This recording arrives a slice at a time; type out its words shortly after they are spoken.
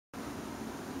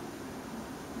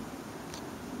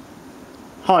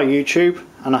Hi YouTube,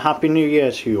 and a happy new year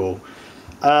to you all.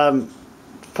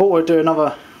 Thought we'd do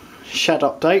another shed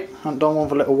update. I haven't done one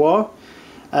for a little while.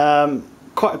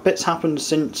 Quite a bit's happened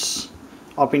since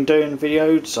I've been doing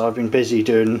videos. I've been busy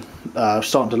doing,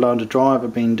 starting to learn to drive.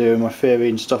 I've been doing my theory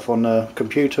and stuff on the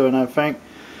computer and everything.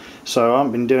 So I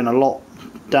haven't been doing a lot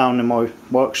down in my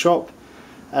workshop.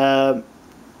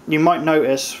 You might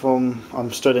notice from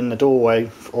I'm stood in the doorway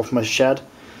of my shed.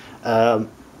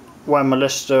 Where my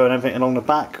lister and everything along the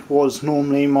back was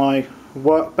normally my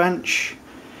workbench.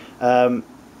 My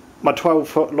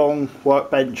 12-foot long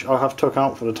workbench I have took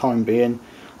out for the time being.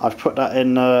 I've put that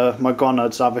in my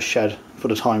Gonard's other shed for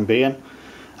the time being.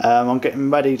 I'm getting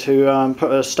ready to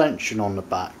put an extension on the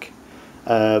back.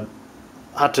 I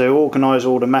had to organise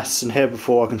all the mess in here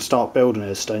before I can start building an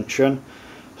extension.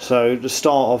 So to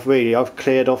start off, really, I've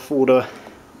cleared off all the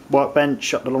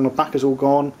workbench up along the back is all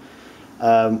gone.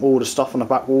 All the stuff on the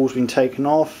back wall's been taken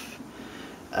off.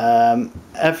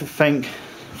 Everything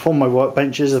from my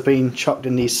workbenches have been chucked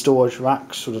in these storage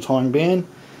racks for the time being.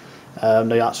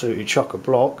 They absolutely chock a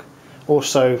block.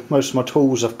 Also, most of my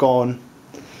tools have gone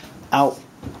out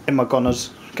in my Gonard's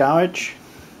garage.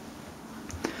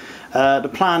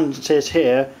 The plan is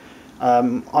here.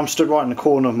 I'm stood right in the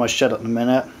corner of my shed at the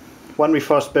minute. When we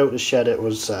first built the shed, it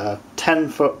was 10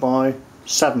 foot by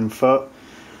 7 foot.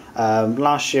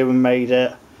 Last year we made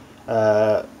it,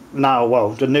 now, well,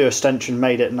 the new extension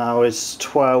made it now is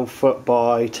 12 foot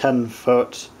by 10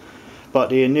 foot, but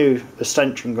the new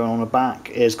extension going on the back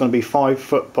is going to be 5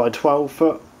 foot by 12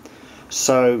 foot,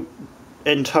 so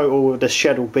in total the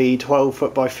shed will be 12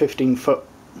 foot by 15 foot,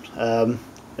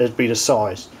 it'd be the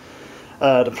size.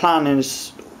 The plan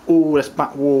is all this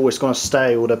back wall is going to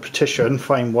stay, all the partition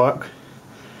framework,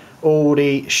 all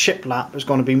the shiplap is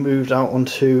going to be moved out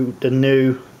onto the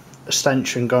new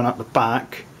extension going up the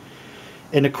back.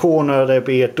 In the corner there'll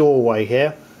be a doorway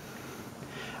here.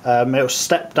 It'll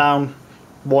step down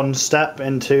one step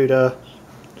into the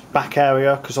back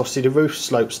area because obviously the roof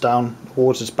slopes down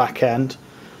towards its back end.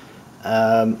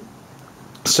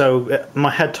 So my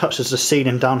head touches the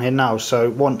ceiling down here now, so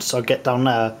once I get down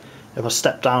there, if I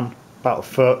step down about a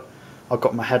foot, I've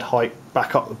got my head height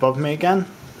back up above me again.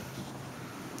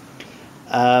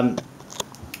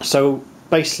 So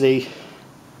basically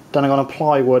then I'm going to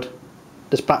plywood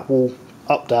this back wall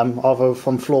up them, either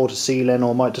from floor to ceiling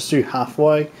or might just do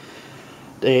halfway.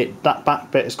 That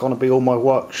back bit is going to be all my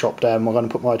workshop there, and we're going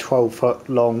to put my 12-foot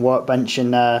long workbench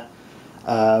in there.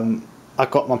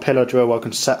 I've got my pillar drill I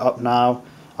can set up now.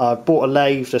 I bought a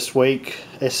lathe this week.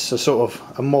 It's a sort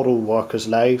of a model worker's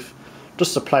lathe,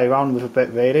 just to play around with a bit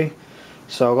really.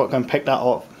 So I've got to go and pick that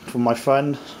up from my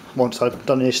friend once I've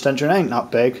done the extension. It ain't that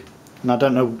big, and I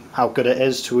don't know how good it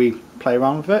is till we play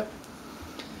around with it.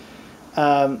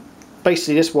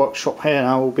 Basically this workshop here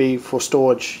now will be for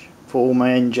storage for all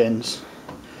my engines.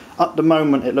 At the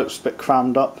moment it looks a bit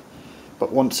crammed up,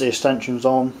 but once the extension's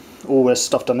on, all this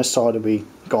stuff down this side will be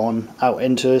gone out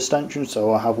into the extension,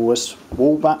 so I'll have all this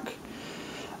wall back.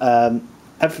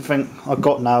 Everything I've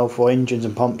got now for engines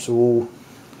and pumps are all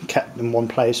kept in one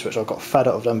place, which I've got fed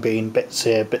up of them being bits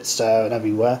here, bits there and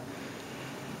everywhere.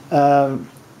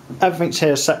 Everything's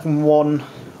here except from one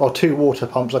or two water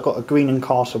pumps. I've got a Green and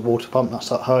Castle water pump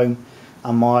that's at home,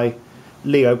 and my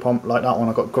Leo pump, like that one,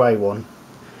 I've got a grey one.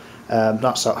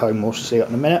 That's at home, we'll see it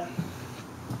in a minute.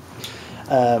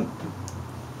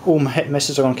 All my hit and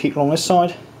misses are going to keep along this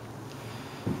side,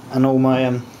 and all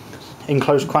my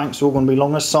enclosed cranks are all going to be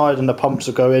along this side, and the pumps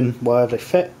will go in wherever they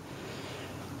fit.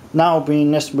 Now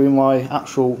this will be my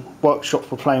actual workshop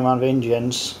for playing around with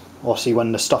engines. Obviously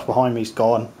when the stuff behind me is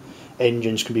gone,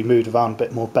 engines can be moved around a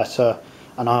bit more better,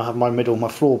 and I have my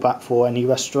floor back for any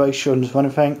restorations or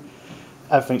anything.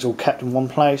 Everything's all kept in one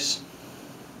place.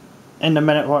 In the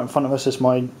minute right in front of us is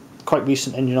my quite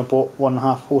recent engine I bought,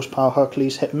 1.5 horsepower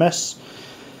Hercules hit and miss.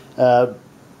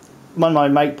 When my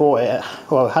mate bought it,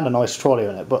 well, it had a nice trolley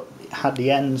on it, but it had the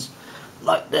ends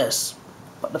like this,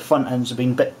 but the front ends have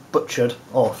been a bit butchered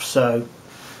off, so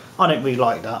I don't really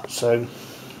like that. So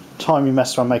time you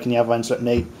mess around making the other ends look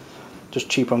neat, just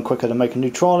cheaper and quicker than make a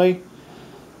new trolley.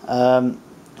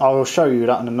 I will show you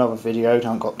that in another video. I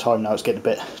haven't got time now, it's getting a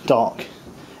bit dark.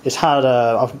 It's had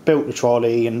I've built the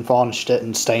trolley and varnished it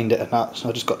and stained it and that, so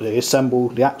I just got to assemble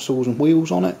the axles and wheels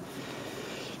on it.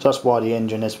 So that's why the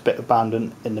engine is a bit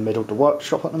abandoned in the middle of the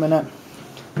workshop at the minute.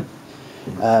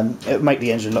 It'll make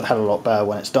the engine look a hell of a lot better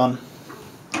when it's done.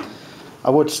 I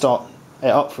would start it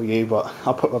up for you, but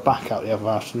I put my back out the other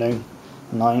afternoon,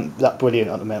 and I ain't that brilliant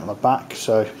at the minute on my back,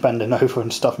 so bending over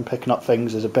and stuff and picking up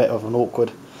things is a bit of an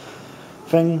awkward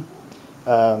thing.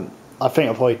 I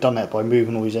think I've probably done it by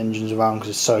moving all these engines around because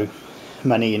it's so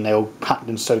many, and they're all packed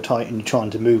in so tight, and you're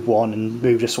trying to move one and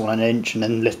move this one an inch and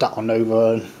then lift that one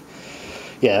over. And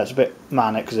yeah, it's a bit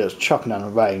manic because it was chucking down the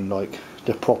rain like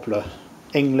the popular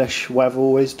English weather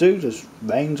always do. There's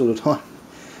rains all the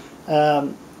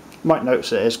time. Might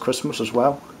notice it is Christmas as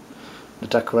well. The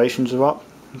decorations are up.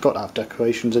 You've got to have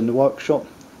decorations in the workshop.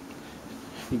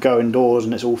 You go indoors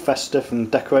and it's all festive and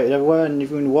decorated everywhere, and if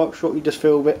you're in the workshop you just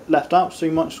feel a bit left out, so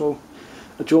you might as well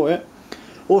enjoy it.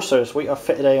 Also this week I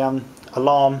fitted a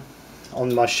alarm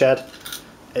on my shed.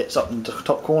 It's up in the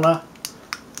top corner.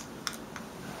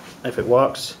 If it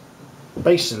works,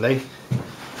 basically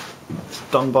it's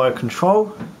done by a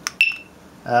control.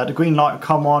 The green light will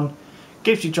come on,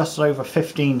 gives you just over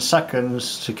 15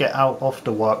 seconds to get out of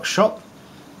the workshop.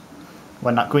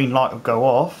 When that green light will go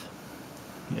off,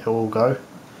 it will go.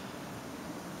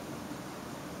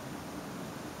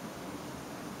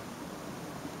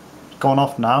 It's gone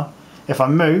off now. If I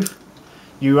move,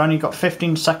 you only got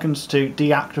 15 seconds to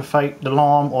deactivate the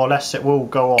alarm, or else it will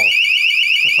go off.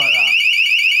 Just like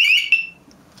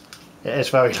that. It is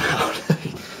very loud.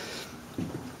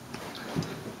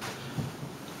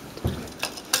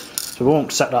 So we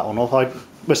won't set that one off. I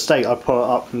put it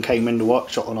up and came in the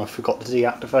workshop and I forgot to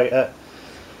deactivate it.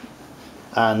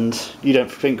 And you don't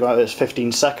think about it, it's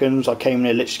 15 seconds. I came in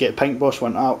here literally to get a paintbrush,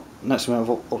 went out. Next minute I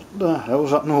thought, what the hell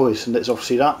was that noise? And it's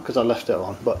obviously that because I left it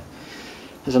on. But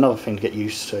there's another thing to get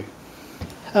used to.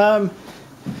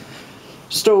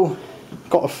 Still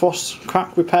got a frost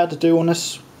crack repair to do on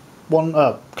this one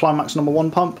Climax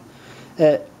 #1 pump.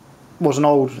 It was an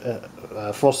old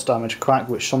frost damage crack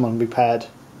which someone repaired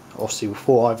obviously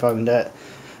before I've owned it,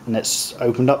 and it's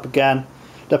opened up again.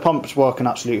 The pump's working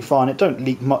absolutely fine. It don't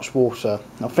leak much water.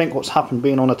 I think what's happened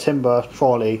being on a timber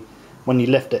trolley, when you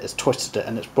lift it, it's twisted it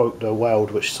and it's broke the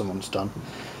weld which someone's done.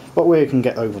 But we can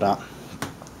get over that.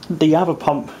 The other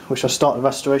pump which I started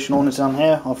restoration on is down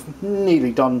here. I've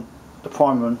nearly done the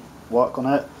primer work on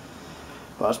it,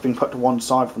 but it's been put to one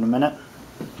side for the minute.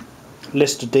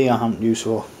 Lister D I haven't used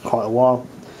for quite a while.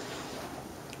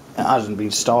 It hasn't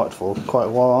been started for quite a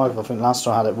while either. I think last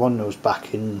time I had it run was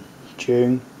back in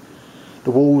June.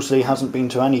 The Wolseley hasn't been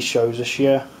to any shows this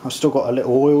year. I've still got a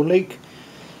little oil leak.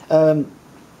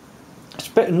 It's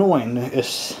a bit annoying.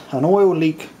 It's an oil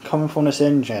leak coming from this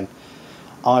engine.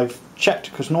 I've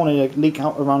checked because normally they leak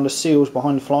out around the seals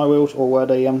behind the flywheels or where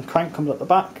the crank comes at the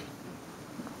back.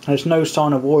 There's no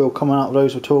sign of oil coming out of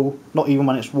those at all. Not even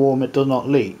when it's warm, it does not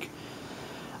leak.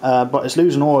 But it's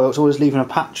losing oil. It's always leaving a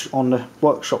patch on the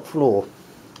workshop floor.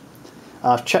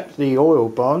 I've checked the oil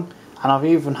burn, and I've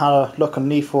even had a look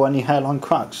underneath for any hairline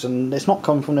cracks, and it's not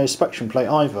coming from the inspection plate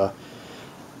either.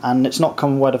 And it's not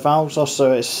coming where the valves are,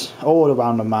 so it's all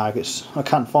around the mag. I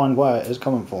can't find where it is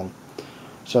coming from.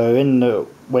 So in the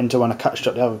winter when I catched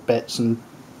up the other bits and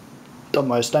done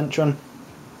my extension,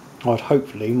 I'd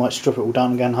hopefully might strip it all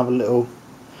down again and have a little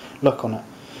look on it.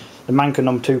 The Manco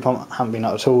 #2 pump hasn't been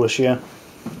out at all this year,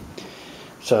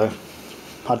 so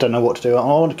I don't know what to do. I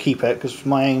want to keep it because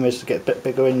my aim is to get a bit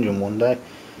bigger engine one day,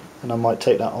 and I might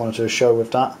take that on to a show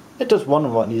with that. It does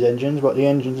run right these engines, but the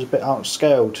engine's a bit out of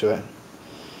scale to it.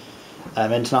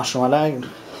 International LA,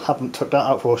 haven't took that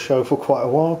out for a show for quite a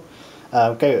while.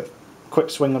 Gave it a quick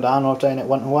swing of the anode day and it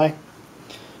went away.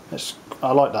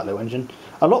 I like that little engine.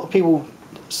 A lot of people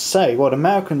say, well, the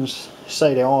Americans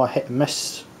say they are a hit and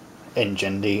miss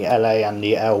engine, the LA and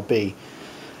the LB,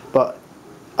 but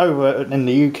over in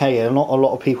the UK, not a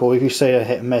lot of people, if you say a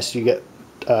hit and miss, you get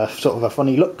sort of a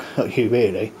funny look at you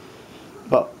really.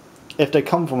 But if they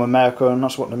come from America and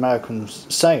that's what the Americans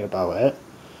say about it,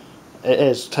 it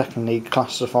is technically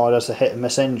classified as a hit and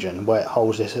miss engine, where it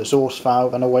holds its exhaust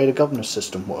valve and the way the governor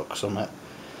system works on it.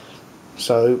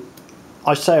 So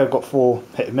I say I've got 4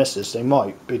 hit and misses. They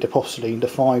might be possibly the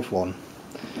 5th one.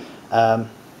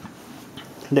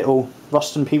 Little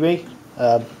Ruston PB,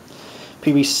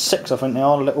 PB6 I think they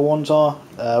are, the little ones are.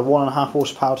 1.5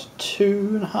 horsepower to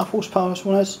 2.5 horsepower this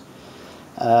one is.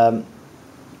 Yeah,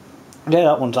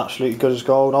 that one's absolutely good as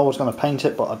gold. I was going to paint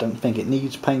it, but I don't think it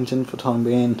needs painting for the time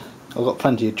being. I've got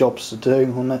plenty of jobs to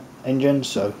do on the engine,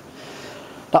 so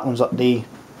that one's at the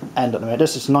end at the minute.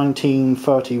 This is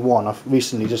 1931. I've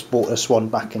recently just bought this one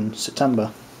back in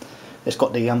September. It's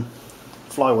got the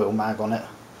flywheel mag on it.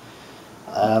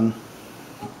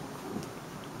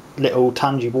 Little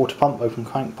Tangy water pump, open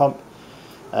crank pump.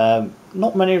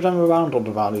 Not many of them around on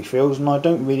the Valley Fields, and I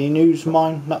don't really use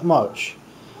mine that much.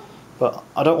 But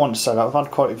I don't want to sell that. I've had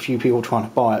quite a few people trying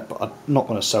to buy it, but I'm not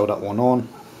going to sell that one on.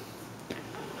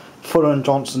 Fuller and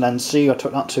Johnson NC, I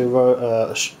took that to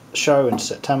a show in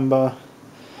September.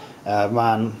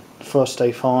 Ran first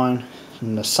day fine,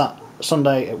 and the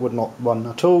Sunday it would not run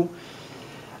at all.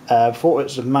 Thought it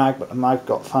was the mag, but the mag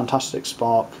got fantastic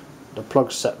spark. The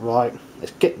plug's set right,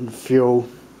 it's getting fuel,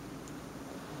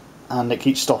 and it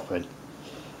keeps stopping.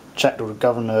 Checked all the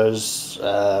governors,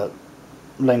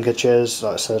 linkages,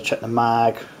 like I said, I checked the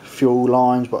mag, fuel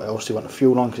lines, but I obviously want the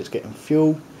fuel line because it's getting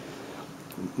fuel.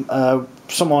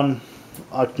 Someone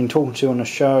I've been talking to on the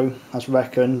show has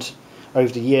reckoned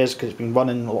over the years, because it's been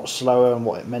running a lot slower than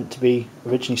what it meant to be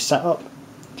originally set up,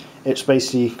 it's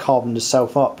basically carboned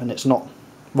itself up and it's not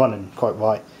running quite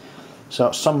right. So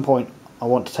at some point I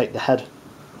want to take the head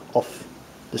off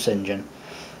this engine,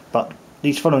 but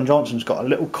these Fuller & Johnson's got a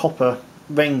little copper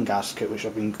ring gasket, which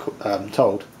I've been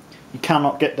told you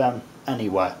cannot get them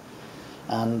anywhere,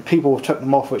 and people have took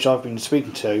them off, which I've been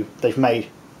speaking to. They've made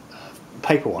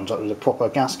paper ones, like with a proper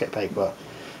gasket paper,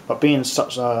 but being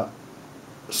such a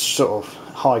sort of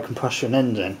high compression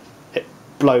engine, it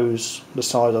blows the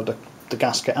side of the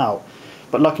gasket out.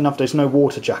 But lucky enough, there's no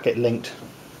water jacket linked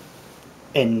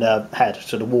in the head,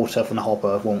 so the water from the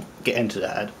hopper won't get into the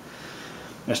head.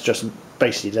 It's just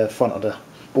basically the front of the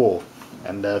bore,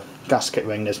 and the gasket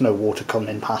ring, there's no water coming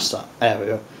in past that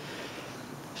area.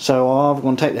 So I'm either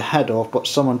going to take the head off, but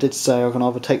someone did say I can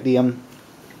either take the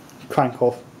crank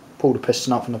off, pull the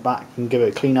piston out from the back and give it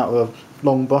a clean out with a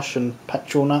long brush and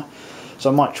petrol now. So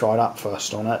I might try that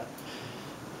first on it.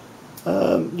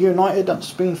 United,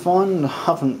 that's been fine. I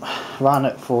haven't ran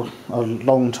it for a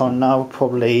long time now,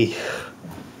 probably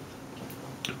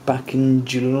back in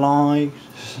July.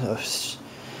 I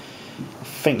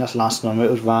think that's the last time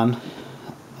it was ran.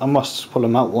 I must pull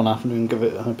them out one afternoon and give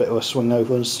it a bit of a swing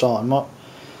over and start them up.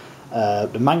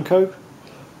 The Manco,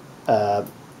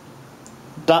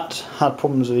 that had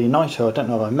problems with the igniter. I don't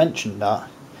know if I mentioned that.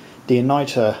 The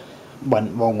igniter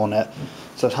went wrong on it,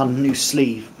 so I've had a new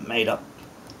sleeve made up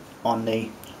on the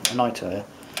igniter.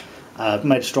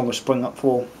 Made a stronger spring up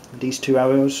for these two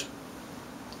areas,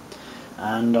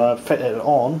 and I fitted it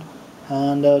on,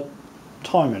 and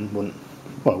timing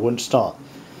wouldn't start.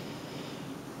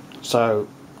 So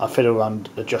I fiddled around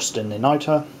adjusting the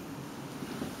igniter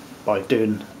by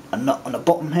doing a nut on the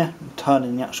bottom here,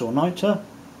 turning the actual igniter.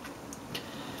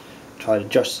 Tried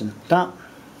adjusting that,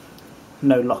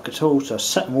 no luck at all, so I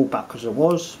set them all back as it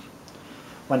was.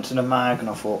 Went to the mag and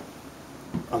I thought,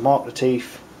 I marked the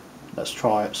teeth, let's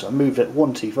try it. So I moved it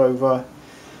one teeth over,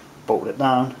 bolted it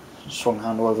down, swung the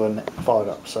handle over and it fired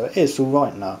up. So it is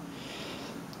alright now.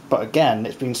 But again,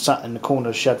 it's been sat in the corner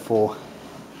of the shed for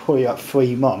probably about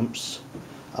 3 months.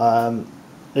 There's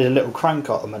a little crank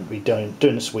up I'm meant to be doing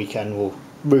this weekend, with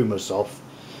rumours of.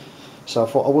 So I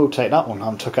thought I will take that one.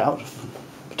 I took it out.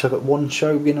 Took it one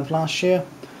show beginning of last year.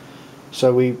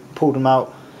 So we pulled them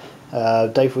out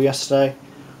day before yesterday.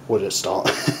 Would it start?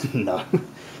 No.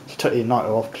 So took the igniter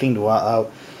off, cleaned all that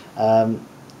out.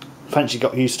 Eventually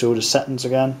got used to all the settings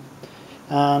again,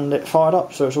 and it fired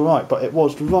up, so it's alright. But it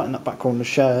was right in that back corner of the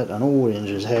shed, and all the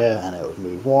engines here, and it would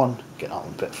move one, get that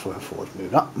one a bit further forward,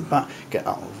 move that one back, get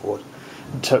that one forward.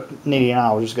 It took nearly an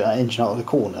hour just to get that engine out of the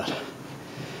corner.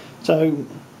 So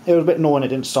it was a bit annoying it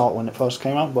didn't start when it first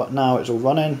came out, but now it's all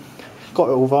running. Got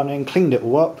it all running, cleaned it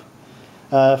all up.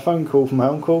 Phone call from my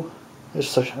uncle.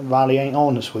 This rally ain't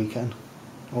on this weekend.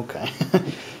 Okay.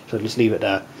 So just leave it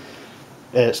there.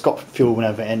 It's got fuel and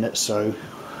everything in it, so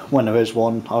when there is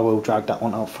one, I will drag that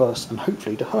one out first, and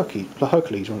hopefully the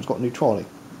Hercules one's got a new trolley.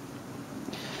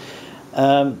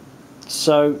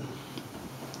 So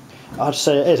I'd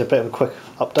say it is a bit of a quick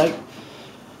update.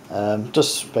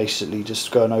 Just basically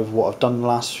just going over what I've done the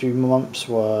last few months,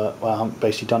 where I haven't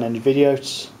basically done any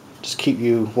videos. Just keep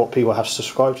you what people have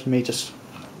subscribed to me, just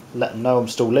let them know I'm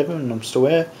still living and I'm still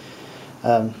here,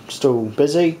 still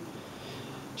busy.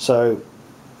 So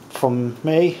from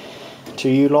me to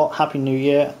you lot, Happy New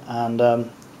Year, and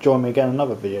join me again in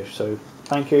another video. So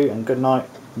thank you and good night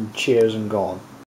and cheers and go on.